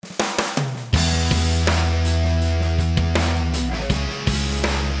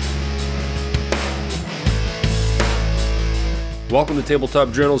Welcome to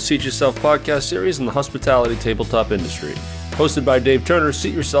Tabletop Journal's Seat Yourself podcast series in the hospitality tabletop industry. Hosted by Dave Turner,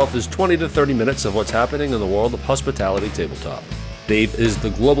 Seat Yourself is 20 to 30 minutes of what's happening in the world of hospitality tabletop. Dave is the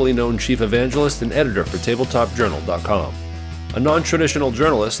globally known chief evangelist and editor for tabletopjournal.com. A non-traditional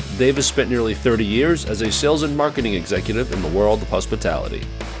journalist, Dave has spent nearly 30 years as a sales and marketing executive in the world of hospitality.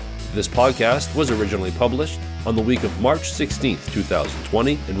 This podcast was originally published on the week of March 16,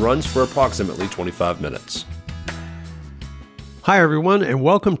 2020, and runs for approximately 25 minutes. Hi, everyone, and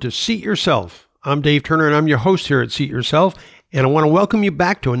welcome to Seat Yourself. I'm Dave Turner, and I'm your host here at Seat Yourself, and I want to welcome you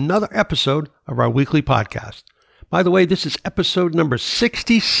back to another episode of our weekly podcast. By the way, this is episode number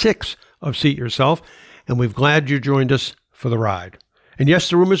 66 of Seat Yourself, and we're glad you joined us for the ride. And yes,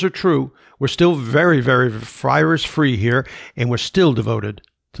 the rumors are true. We're still very virus-free here, and we're still devoted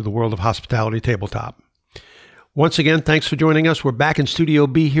to the world of hospitality tabletop. Once again, thanks for joining us. We're back in Studio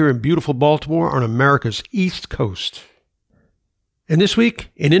B here in beautiful Baltimore on America's East Coast. And this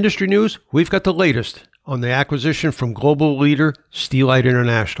week, in industry news, we've got the latest on the acquisition from global leader Steelite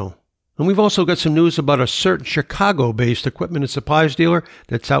International. And we've also got some news about a certain Chicago-based equipment and supplies dealer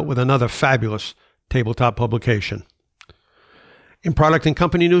that's out with another fabulous tabletop publication. In product and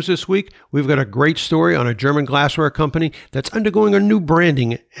company news this week, we've got a great story on a German glassware company that's undergoing a new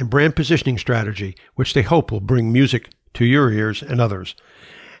branding and brand positioning strategy, which they hope will bring music to your ears and others.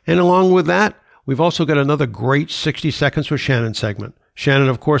 And along with that, we've also got another great 60 Seconds with Shannon segment. Shannon,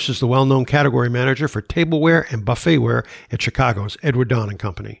 of course, is the well-known category manager for tableware and buffetware at Chicago's Edward Don &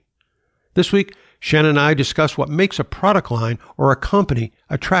 Company. This week, Shannon and I discuss what makes a product line or a company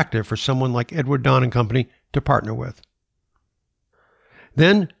attractive for someone like Edward Don & Company to partner with.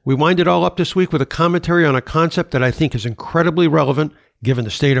 Then, we wind it all up this week with a commentary on a concept that I think is incredibly relevant given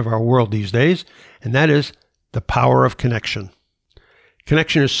the state of our world these days, and that is the power of connection.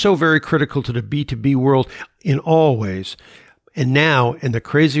 Connection is so very critical to the B2B world in all ways. And now, in the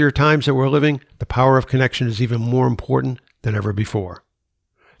crazier times that we're living, the power of connection is even more important than ever before.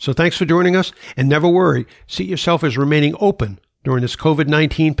 So thanks for joining us, and never worry, Seat Yourself is remaining open during this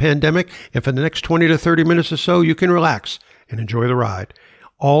COVID-19 pandemic, and for the next 20 to 30 minutes or so, you can relax and enjoy the ride.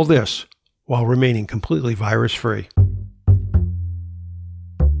 All this while remaining completely virus-free.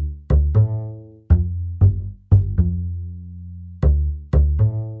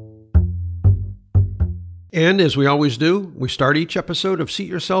 And as we always do, we start each episode of Seat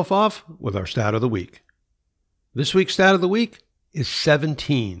Yourself off with our stat of the week. This week's stat of the week is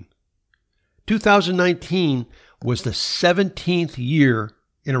 17. 2019 was the 17th year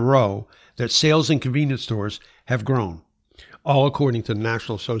in a row that sales in convenience stores have grown, all according to the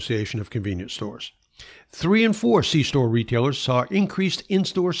National Association of Convenience Stores. 3 in 4 C-store retailers saw increased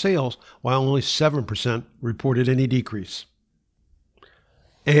in-store sales, while only 7% reported any decrease.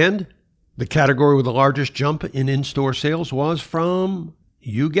 And the category with the largest jump in in-store sales was from,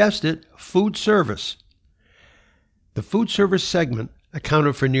 you guessed it, food service. The food service segment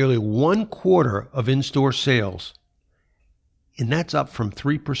accounted for nearly 1/4 of in-store sales, and that's up from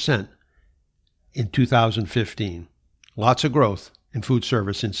 3% in 2015. Lots of growth in food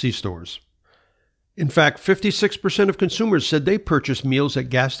service in C-stores. In fact, 56% of consumers said they purchase meals at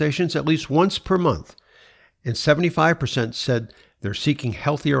gas stations at least once per month, and 75% said they're seeking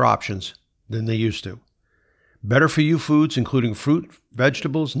healthier options than they used to. Better-for-you foods, including fruit,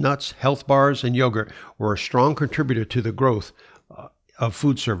 vegetables, nuts, health bars, and yogurt, were a strong contributor to the growth of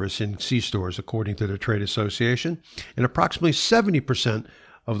food service in C-stores, according to the trade association, and approximately 70%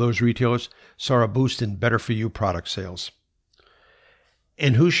 of those retailers saw a boost in better-for-you product sales.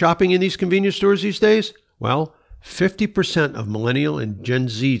 And who's shopping in these convenience stores these days? Well, 50% of millennial and Gen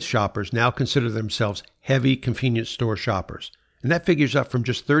Z shoppers now consider themselves heavy convenience store shoppers, and that figure's up from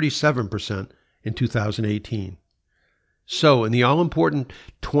just 37% in 2018. So, in the all-important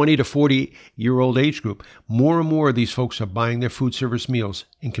 20 to 40-year-old age group, more and more of these folks are buying their food service meals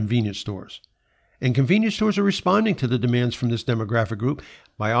in convenience stores. And convenience stores are responding to the demands from this demographic group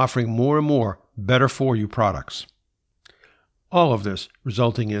by offering more and more better-for-you products. All of this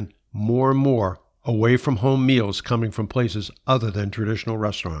resulting in more and more away-from-home meals coming from places other than traditional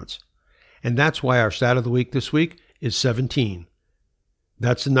restaurants. And that's why our stat of the week this week is 17.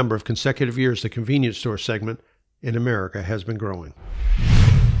 That's the number of consecutive years the convenience store segment in America has been growing.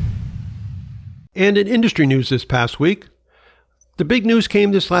 And in industry news this past week, the big news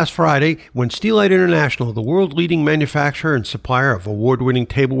came this last Friday when Steelite International, the world-leading manufacturer and supplier of award-winning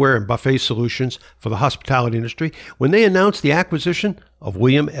tableware and buffet solutions for the hospitality industry, when they announced the acquisition of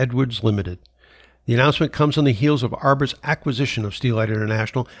William Edwards Limited. The announcement comes on the heels of Arbor's acquisition of Steelite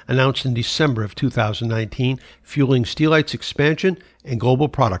International, announced in December of 2019, fueling Steelite's expansion and global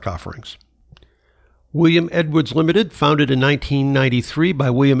product offerings. William Edwards Limited, founded in 1993 by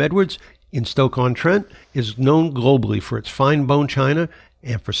William Edwards in Stoke-on-Trent, is known globally for its fine bone china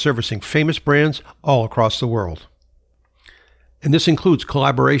and for servicing famous brands all across the world. And this includes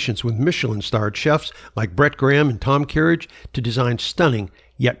collaborations with Michelin-starred chefs like Brett Graham and Tom Kerridge to design stunning,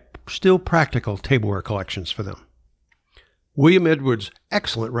 yet still practical tableware collections for them. William Edwards'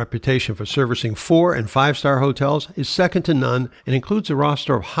 excellent reputation for servicing 4- and 5-star hotels is second to none and includes a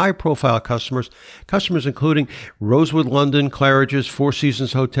roster of high-profile customers including Rosewood London, Claridge's, Four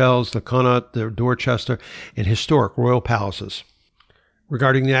Seasons Hotels, the Connaught, the Dorchester, and historic royal palaces.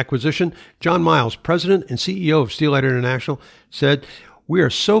 Regarding the acquisition, John Miles, President and CEO of Steelite International, said, "We are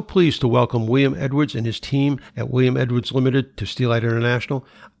so pleased to welcome William Edwards and his team at William Edwards Limited to Steelite International.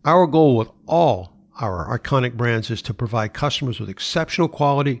 Our goal with all our iconic brands is to provide customers with exceptional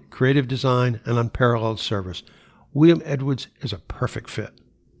quality, creative design, and unparalleled service. William Edwards is a perfect fit."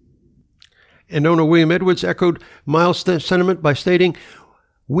 And owner William Edwards echoed Miles' sentiment by stating,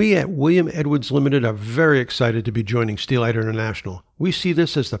 "We at William Edwards Limited are very excited to be joining Steelite International. We see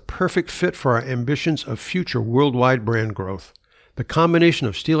this as the perfect fit for our ambitions of future worldwide brand growth. The combination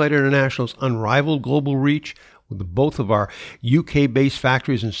of Steelite International's unrivaled global reach with both of our UK-based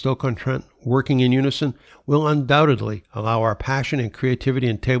factories in Stoke-on-Trent working in unison will undoubtedly allow our passion and creativity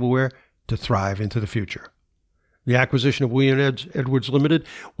in tableware to thrive into the future." The acquisition of William Edwards Limited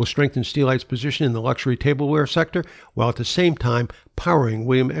will strengthen Steelite's position in the luxury tableware sector, while at the same time powering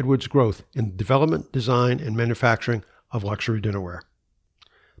William Edwards' growth in the development, design, and manufacturing of luxury dinnerware.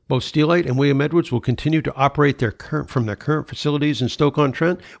 Both Steelite and William Edwards will continue to operate from their current facilities in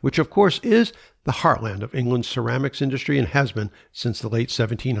Stoke-on-Trent, which of course is the heartland of England's ceramics industry and has been since the late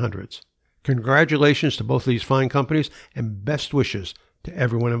 1700s. Congratulations to both of these fine companies and best wishes to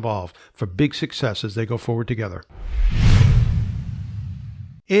everyone involved for big success as they go forward together.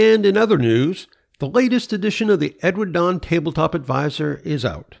 And in other news, the latest edition of the Edward Don Tabletop Advisor is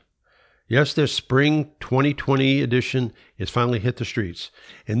out. Yes, their spring 2020 edition has finally hit the streets.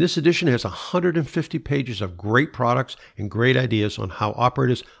 And this edition has 150 pages of great products and great ideas on how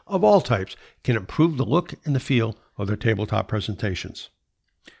operators of all types can improve the look and the feel of their tabletop presentations.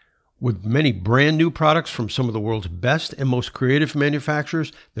 With many brand new products from some of the world's best and most creative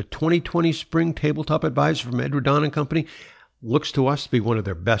manufacturers, the 2020 Spring Tabletop Advisor from Edward Don & Company looks to us to be one of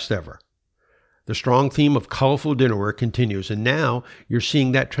their best ever. The strong theme of colorful dinnerware continues, and now you're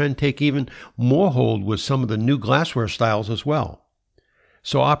seeing that trend take even more hold with some of the new glassware styles as well.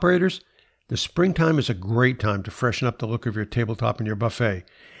 So operators, the springtime is a great time to freshen up the look of your tabletop and your buffet.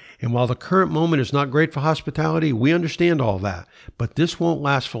 And while the current moment is not great for hospitality, we understand all that, but this won't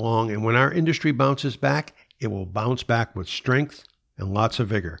last for long, and when our industry bounces back, it will bounce back with strength and lots of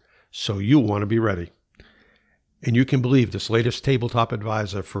vigor. So you'll want to be ready. And you can believe this latest Tabletop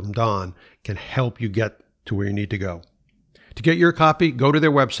Advisor from Don can help you get to where you need to go. To get your copy, go to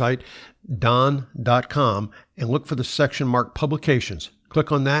their website, don.com, and look for the section marked Publications.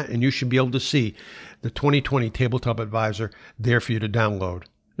 Click on that, and you should be able to see the 2020 Tabletop Advisor there for you to download.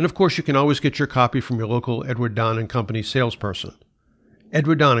 And of course, you can always get your copy from your local Edward Don & Company salesperson.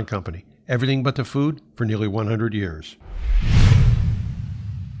 Edward Don & Company, everything but the food for nearly 100 years.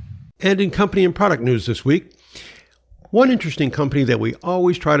 And in company and product news this week, one interesting company that we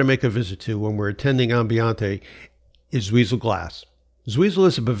always try to make a visit to when we're attending Ambiente is Zwiesel Glass. Zwiesel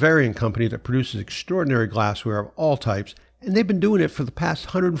is a Bavarian company that produces extraordinary glassware of all types, and they've been doing it for the past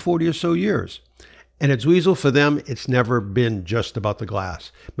 140 or so years. And at Zwiesel, for them, it's never been just about the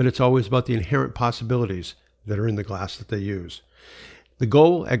glass, but it's always about the inherent possibilities that are in the glass that they use. The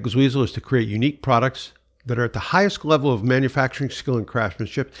goal at Zwiesel is to create unique products that are at the highest level of manufacturing skill and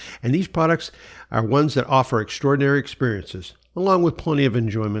craftsmanship, and these products are ones that offer extraordinary experiences, along with plenty of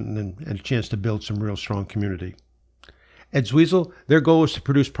enjoyment and a chance to build some real strong community. At Zwiesel, their goal is to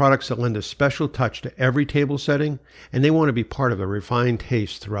produce products that lend a special touch to every table setting, and they want to be part of a refined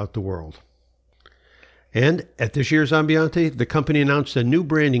taste throughout the world. And at this year's Ambiente, the company announced a new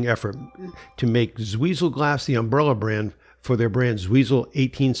branding effort to make Zwiesel Glass the umbrella brand for their brands Zwiesel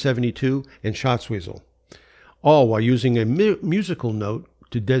 1872 and Schatzwiesel, all while using a musical note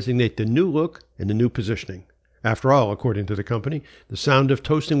to designate the new look and the new positioning. After all, according to the company, the sound of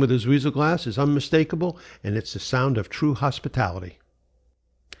toasting with a Zwiesel glass is unmistakable, and it's the sound of true hospitality.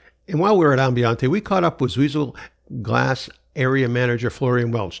 And while we were at Ambiente, we caught up with Zwiesel Glass Area Manager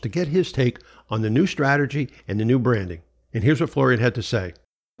Florian Welch to get his take on the new strategy and the new branding. And here's what Florian had to say.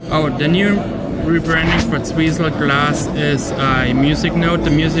 Oh, the new rebranding for Zwiesel Glass is a music note.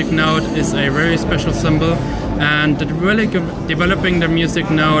 The music note is a very special symbol, and really developing the music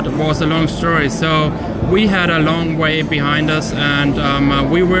note was a long story. So we had a long way behind us,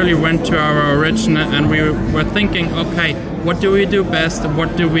 and we really went to our origin, and we were thinking, okay, what do we do best?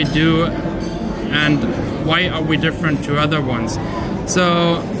 What do we do? And why are we different to other ones?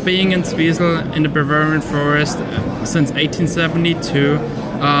 So being in Zwiesel in the Bavarian forest since 1872,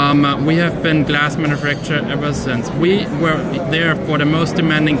 we have been glass manufacturer ever since. We were there for the most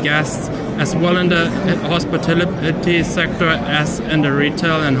demanding guests, as well in the hospitality sector as in the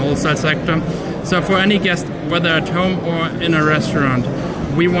retail and wholesale sector. So for any guest, whether at home or in a restaurant,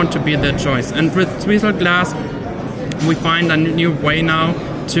 we want to be their choice. And with Zwiesel Glass, we find a new way now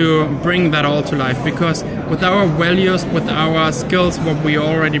to bring that all to life, because with our values, with our skills, what we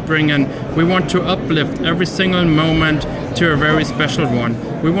already bring in, we want to uplift every single moment to a very special one.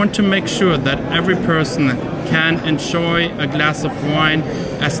 We want to make sure that every person can enjoy a glass of wine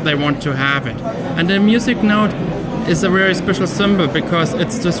as they want to have it. And the music note is a very special symbol because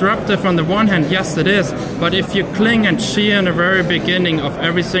it's disruptive on the one hand, yes it is, but if you cling and cheer in the very beginning of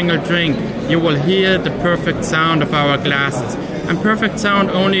every single drink, you will hear the perfect sound of our glasses. And perfect sound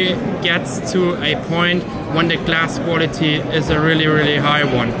only gets to a point when the glass quality is a really, really high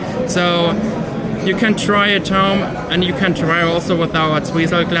one. So you can try at home, and you can try also with our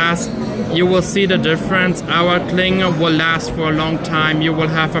Zwiesel glass. You will see the difference. Our Klinger will last for a long time. You will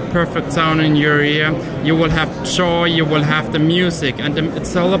have a perfect sound in your ear. You will have joy. You will have the music. And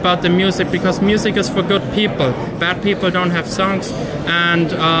it's all about the music, because music is for good people. Bad people don't have songs.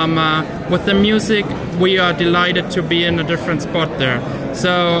 And with the music, we are delighted to be in a different spot there.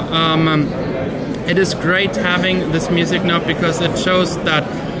 So it is great having this music now, because it shows that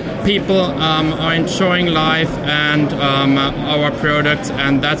people are enjoying life and our products,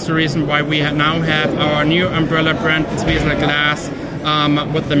 and that's the reason why we now have our new umbrella brand, Zwiesel Glass,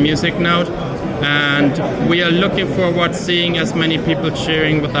 with the music note. And we are looking forward seeing as many people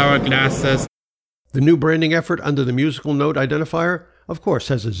cheering with our glasses. The new branding effort under the musical note identifier, of course,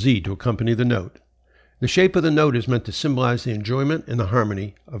 has a Z to accompany the note. The shape of the note is meant to symbolize the enjoyment and the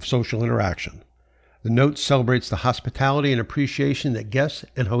harmony of social interaction. The note celebrates the hospitality and appreciation that guests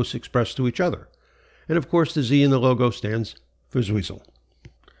and hosts express to each other. And of course, the Z in the logo stands for Zwiesel.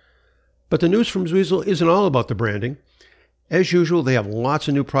 But the news from Zwiesel isn't all about the branding. As usual, they have lots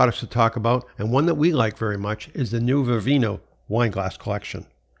of new products to talk about, and one that we like very much is the new Vervino wine glass collection.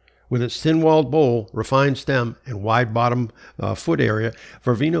 With its thin-walled bowl, refined stem, and wide bottom foot area,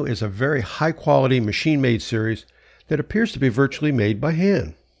 Vervino is a very high-quality machine-made series that appears to be virtually made by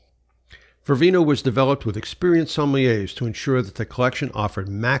hand. Vervino was developed with experienced sommeliers to ensure that the collection offered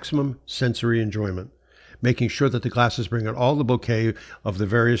maximum sensory enjoyment, making sure that the glasses bring out all the bouquet of the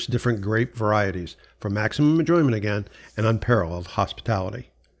various different grape varieties for maximum enjoyment again and unparalleled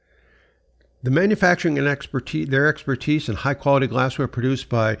hospitality. The manufacturing and their expertise in high-quality glassware produced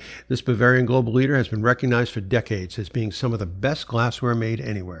by this Bavarian global leader has been recognized for decades as being some of the best glassware made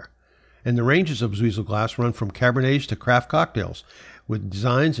anywhere. And the ranges of Zwiesel glass run from Cabernets to craft cocktails, with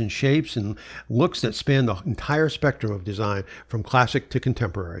designs and shapes and looks that span the entire spectrum of design, from classic to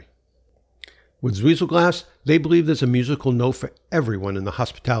contemporary. With Zwiesel glass, they believe there's a musical note for everyone in the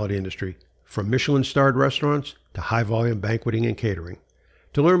hospitality industry, from Michelin-starred restaurants to high-volume banqueting and catering.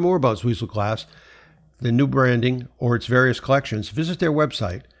 To learn more about Zwiesel glass, the new branding, or its various collections, visit their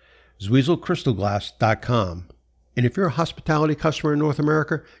website, ZwieselCrystalGlass.com. And if you're a hospitality customer in North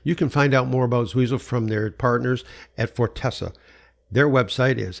America, you can find out more about Zwiesel from their partners at Fortessa. Their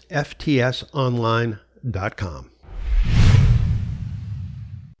website is ftsonline.com.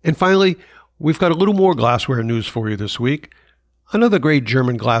 And finally, we've got a little more glassware news for you this week. Another great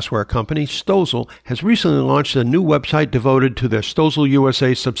German glassware company, Stossel, has recently launched a new website devoted to their Stossel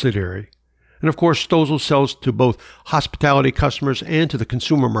USA subsidiary. And of course, Stossel sells to both hospitality customers and to the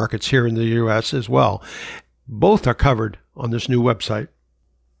consumer markets here in the U.S. as well. Both are covered on this new website.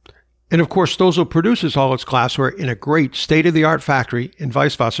 And of course, Stossel produces all its glassware in a great state-of-the-art factory in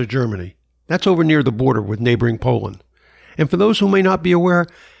Weisswasser, Germany. That's over near the border with neighboring Poland. And for those who may not be aware,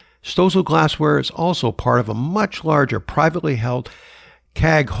 Stossel Glassware is also part of a much larger privately held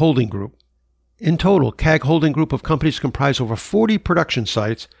CAG Holding Group. In total, CAG Holding Group of companies comprise over 40 production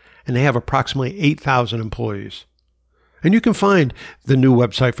sites, and they have approximately 8,000 employees. And you can find the new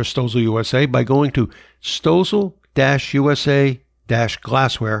website for Stossel USA by going to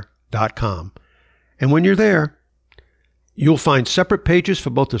stossel-usa-glassware.com. And when you're there, you'll find separate pages for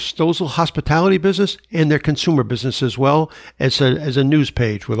both the Stossel hospitality business and their consumer business, as well as a news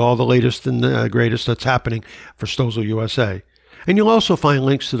page with all the latest and the greatest that's happening for Stossel USA. And you'll also find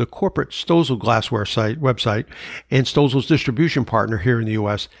links to the corporate Stoessel Glassware website and Stoessel's distribution partner here in the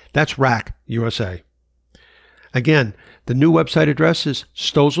U.S. That's Rack USA. Again, the new website address is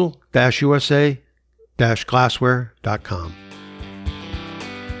stoessel-usa-glassware.com.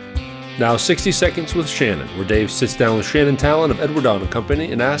 Now 60 Seconds with Shannon, where Dave sits down with Shannon Talon of Edward Don &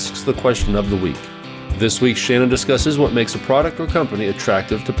 Company and asks the question of the week. This week, Shannon discusses what makes a product or company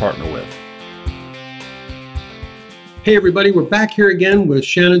attractive to partner with. Hey everybody, we're back here again with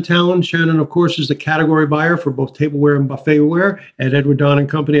Shannon Talon. Shannon, of course, is the category buyer for both tableware and buffetware at Edward Don &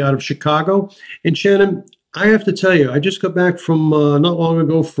 Company out of Chicago. And Shannon, I have to tell you, I just got back from not long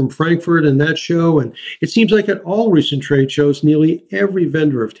ago from Frankfurt and that show, and it seems like at all recent trade shows, nearly every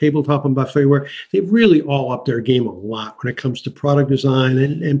vendor of tabletop and buffetware, they've really all upped their game a lot when it comes to product design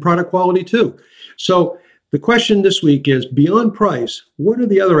and product quality too. So the question this week is, beyond price, what are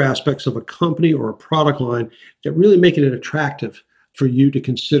the other aspects of a company or a product line that really make it attractive for you to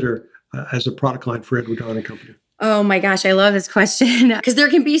consider as a product line for Edward Don & Company? Oh my gosh, I love this question because there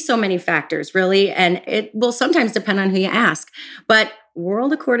can be so many factors, really, and it will sometimes depend on who you ask. But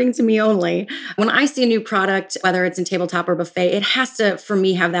world according to me only, when I see a new product, whether it's in tabletop or buffet, it has to, for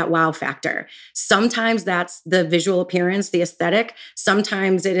me, have that wow factor. Sometimes that's the visual appearance, the aesthetic.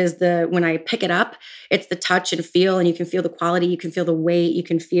 Sometimes it is when I pick it up, it's the touch and feel, and you can feel the quality, you can feel the weight, you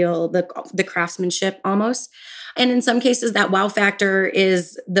can feel the craftsmanship almost. And in some cases, that wow factor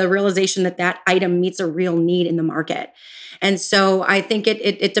is the realization that that item meets a real need in the market. And so I think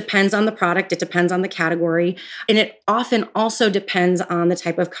it depends on the product, it depends on the category, and it often also depends on the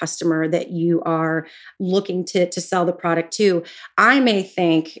type of customer that you are looking to sell the product to. I may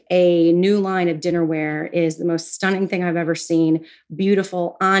think a new line of dinnerware is the most stunning thing I've ever seen,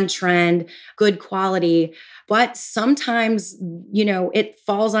 beautiful, on trend, good quality, but sometimes, it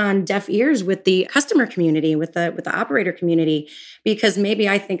falls on deaf ears with the customer community, with the operator community, because maybe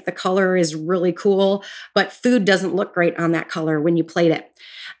I think the color is really cool, but food doesn't look great on that color when you plate it.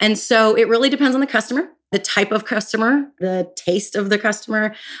 And so it really depends on the customer, the type of customer, the taste of the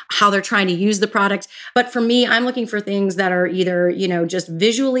customer, how they're trying to use the product. But for me, I'm looking for things that are either, just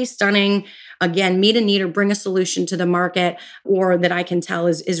visually stunning, again, meet a need or bring a solution to the market, or that I can tell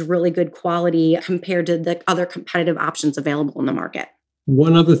is really good quality compared to the other competitive options available in the market.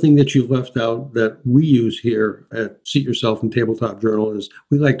 One other thing that you've left out that we use here at Seat Yourself and Tabletop Journal is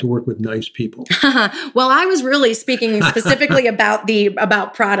we like to work with nice people. Well, I was really speaking specifically about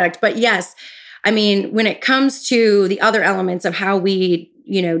product, but yes, I mean, when it comes to the other elements of how we,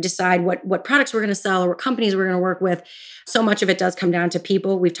 decide what products we're going to sell or what companies we're going to work with, so much of it does come down to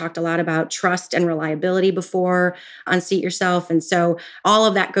people. We've talked a lot about trust and reliability before on Seat Yourself. And so all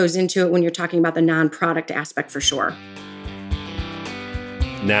of that goes into it when you're talking about the non-product aspect for sure.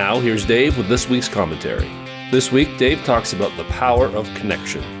 Now, here's Dave with this week's commentary. This week, Dave talks about the power of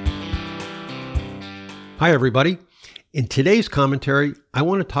connection. Hi, everybody. In today's commentary, I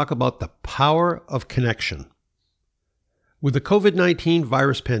want to talk about the power of connection. With the COVID-19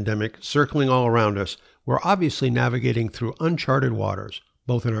 virus pandemic circling all around us, we're obviously navigating through uncharted waters,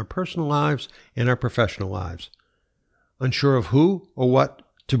 both in our personal lives and our professional lives. Unsure of who or what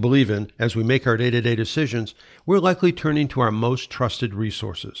to believe in as we make our day-to-day decisions, we're likely turning to our most trusted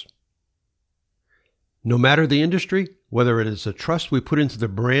resources. No matter the industry, whether it is the trust we put into the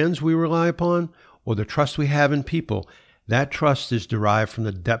brands we rely upon or the trust we have in people, that trust is derived from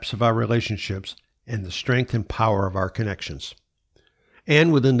the depths of our relationships and the strength and power of our connections.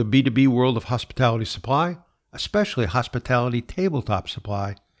 And within the B2B world of hospitality supply, especially hospitality tabletop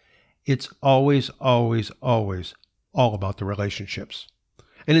supply, it's always, always, always all about the relationships.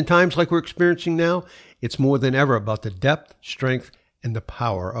 And in times like we're experiencing now, it's more than ever about the depth, strength, and the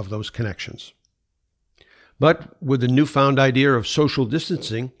power of those connections. But with the newfound idea of social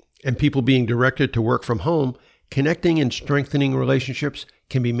distancing and people being directed to work from home, connecting and strengthening relationships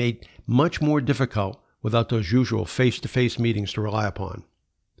can be made much more difficult without those usual face-to-face meetings to rely upon.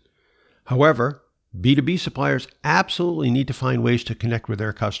 However, B2B suppliers absolutely need to find ways to connect with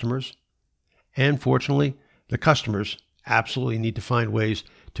their customers. And fortunately, the customers absolutely need to find ways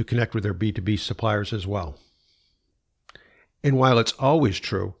to connect with their B2B suppliers as well. And while it's always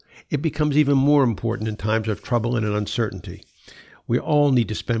true, it becomes even more important in times of trouble and uncertainty. We all need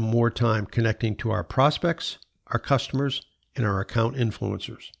to spend more time connecting to our prospects, our customers, and our account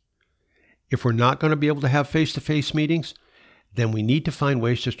influencers. If we're not going to be able to have face-to-face meetings, then we need to find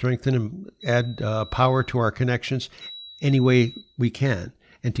ways to strengthen and add power to our connections any way we can,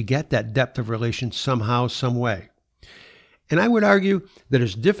 and to get that depth of relation somehow, some way. And I would argue that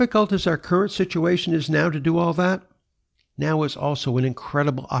as difficult as our current situation is now to do all that, now is also an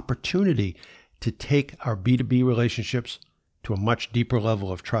incredible opportunity to take our B2B relationships to a much deeper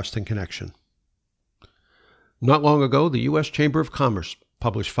level of trust and connection. Not long ago, the U.S. Chamber of Commerce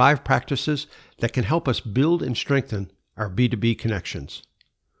published 5 practices that can help us build and strengthen our B2B connections.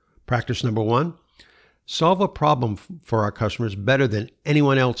 Practice number 1, solve a problem for our customers better than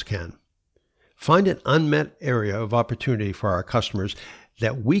anyone else can. Find an unmet area of opportunity for our customers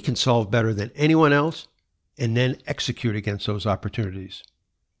that we can solve better than anyone else, and then execute against those opportunities.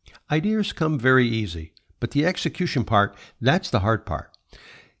 Ideas come very easy, but the execution part, that's the hard part.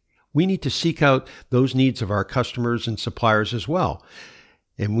 We need to seek out those needs of our customers and suppliers as well.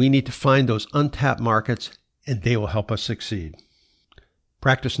 And we need to find those untapped markets, and they will help us succeed.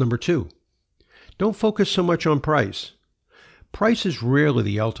 Practice number 2. Don't focus so much on price. Price is rarely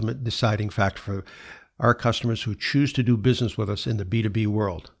the ultimate deciding factor for our customers who choose to do business with us in the B2B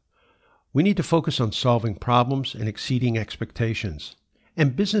world. We need to focus on solving problems and exceeding expectations.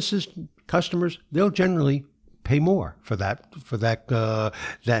 And businesses, customers, they'll generally pay more for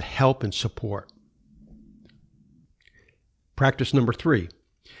that help and support. Practice number 3.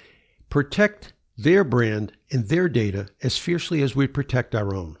 Protect their brand and their data as fiercely as we protect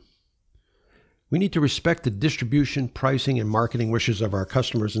our own. We need to respect the distribution, pricing, and marketing wishes of our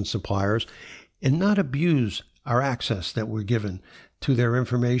customers and suppliers, and not abuse our access that we're given to their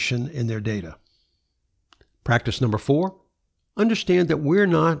information and their data. Practice number 4, understand that we're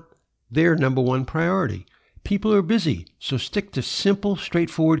not their number one priority. People are busy, so stick to simple,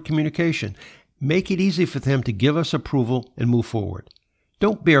 straightforward communication. Make it easy for them to give us approval and move forward.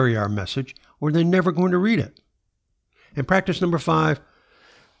 Don't bury our message, or they're never going to read it. And practice number 5,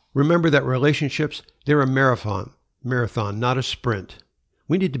 remember that relationships, they're a marathon, not a sprint.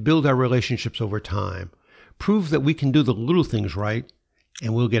 We need to build our relationships over time. Prove that we can do the little things right,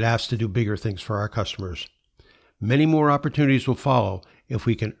 and we'll get asked to do bigger things for our customers. Many more opportunities will follow if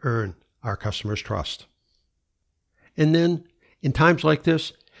we can earn our customers' trust. And then, in times like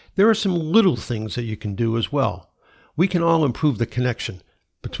this, there are some little things that you can do as well. We can all improve the connection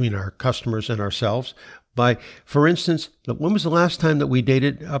between our customers and ourselves by, for instance, when was the last time that we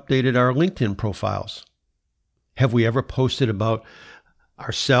updated our LinkedIn profiles? Have we ever posted about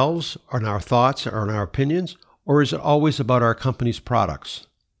ourselves, on our thoughts, or on our opinions, or is it always about our company's products?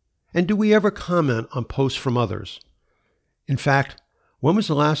 And do we ever comment on posts from others? In fact, when was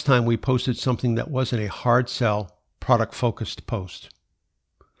the last time we posted something that wasn't a hard sell, product-focused post?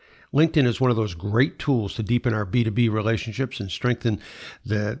 LinkedIn is one of those great tools to deepen our B2B relationships and strengthen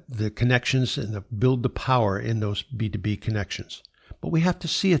the connections and build the power in those B2B connections. But we have to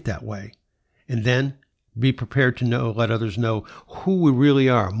see it that way. And then be prepared to let others know who we really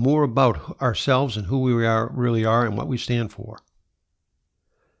are, more about ourselves and who we really are and what we stand for.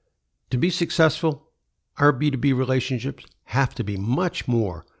 To be successful, our B2B relationships have to be much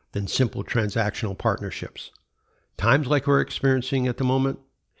more than simple transactional partnerships. Times like we're experiencing at the moment,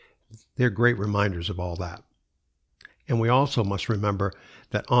 they're great reminders of all that. And we also must remember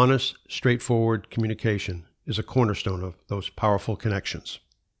that honest, straightforward communication is a cornerstone of those powerful connections.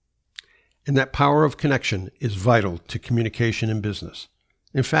 And that power of connection is vital to communication in business.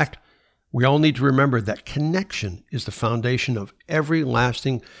 In fact, we all need to remember that connection is the foundation of every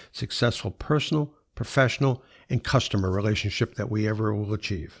lasting, successful personal, professional, and customer relationship that we ever will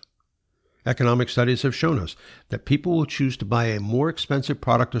achieve. Economic studies have shown us that people will choose to buy a more expensive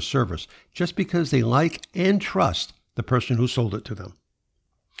product or service just because they like and trust the person who sold it to them.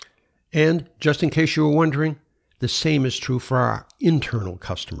 And just in case you were wondering, the same is true for our internal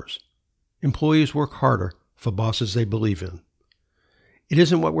customers. Employees work harder for bosses they believe in. It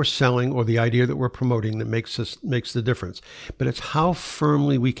isn't what we're selling or the idea that we're promoting that makes the difference, but it's how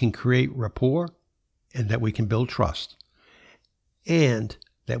firmly we can create rapport and that we can build trust, and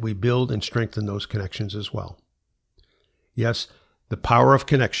that we build and strengthen those connections as well. Yes, the power of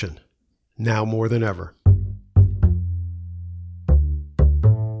connection, now more than ever.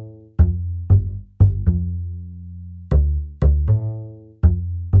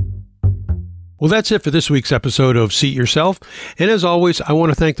 Well, that's it for this week's episode of Seat Yourself. And as always, I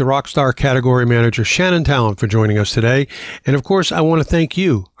want to thank the Rockstar Category Manager, Shannon Talent, for joining us today. And of course, I want to thank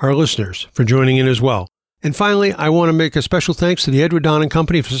you, our listeners, for joining in as well. And finally, I want to make a special thanks to the Edward Don &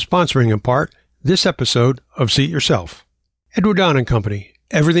 Company for sponsoring in part this episode of Seat Yourself. Edward Don & Company,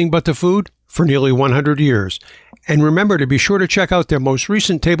 everything but the food for nearly 100 years. And remember to be sure to check out their most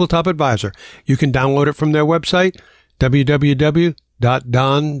recent Tabletop Advisor. You can download it from their website, www.don.com.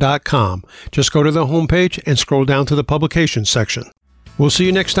 Just go to the homepage and scroll down to the publications section. We'll see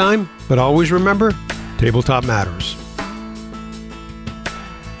you next time, but always remember, tabletop matters.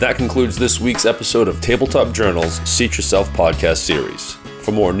 That concludes this week's episode of Tabletop Journal's Seat Yourself podcast series.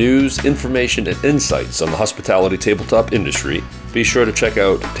 For more news, information, and insights on the hospitality tabletop industry, be sure to check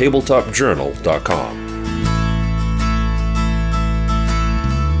out tabletopjournal.com.